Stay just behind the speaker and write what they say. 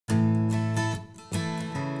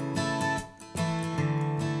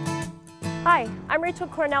Hi, I'm Rachel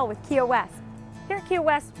Cornell with Kia West. Here at Kia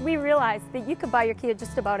West, we realize that you could buy your Kia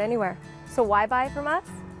just about anywhere. So why buy it from us?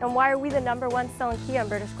 And why are we the #1 selling Kia in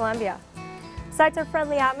British Columbia? Besides our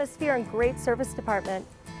friendly atmosphere and great service department,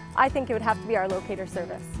 I think it would have to be our locator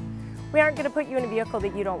service. We aren't going to put you in a vehicle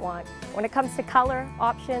that you don't want. When it comes to color,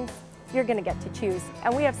 options, you're going to get to choose.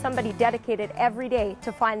 And we have somebody dedicated every day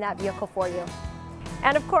to find that vehicle for you.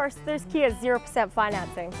 And of course, there's Kia's 0%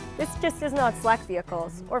 financing. This just isn't on select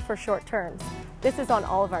vehicles or for short terms. This is on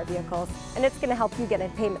all of our vehicles, and it's going to help you get a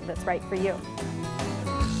payment that's right for you.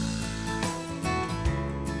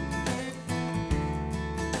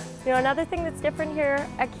 You know, another thing that's different here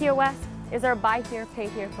at Kia West is our Buy Here, Pay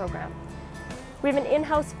Here program. We have an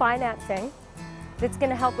in-house financing that's going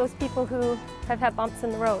to help those people who have had bumps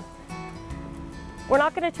in the road. We're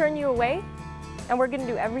not going to turn you away, and we're going to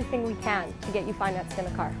do everything we can to get you financed in a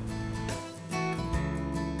car.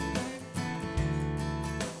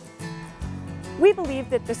 We believe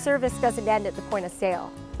that the service doesn't end at the point of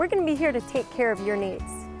sale. We're going to be here to take care of your needs.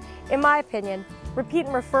 In my opinion, repeat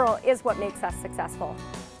and referral is what makes us successful.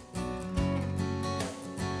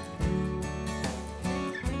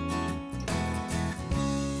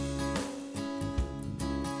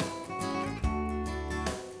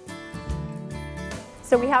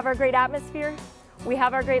 So we have our great atmosphere, we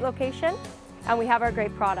have our great location, and we have our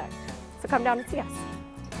great product. So come down and see us.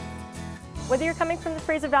 Whether you're coming from the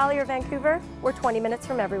Fraser Valley or Vancouver, we're 20 minutes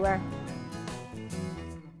from everywhere.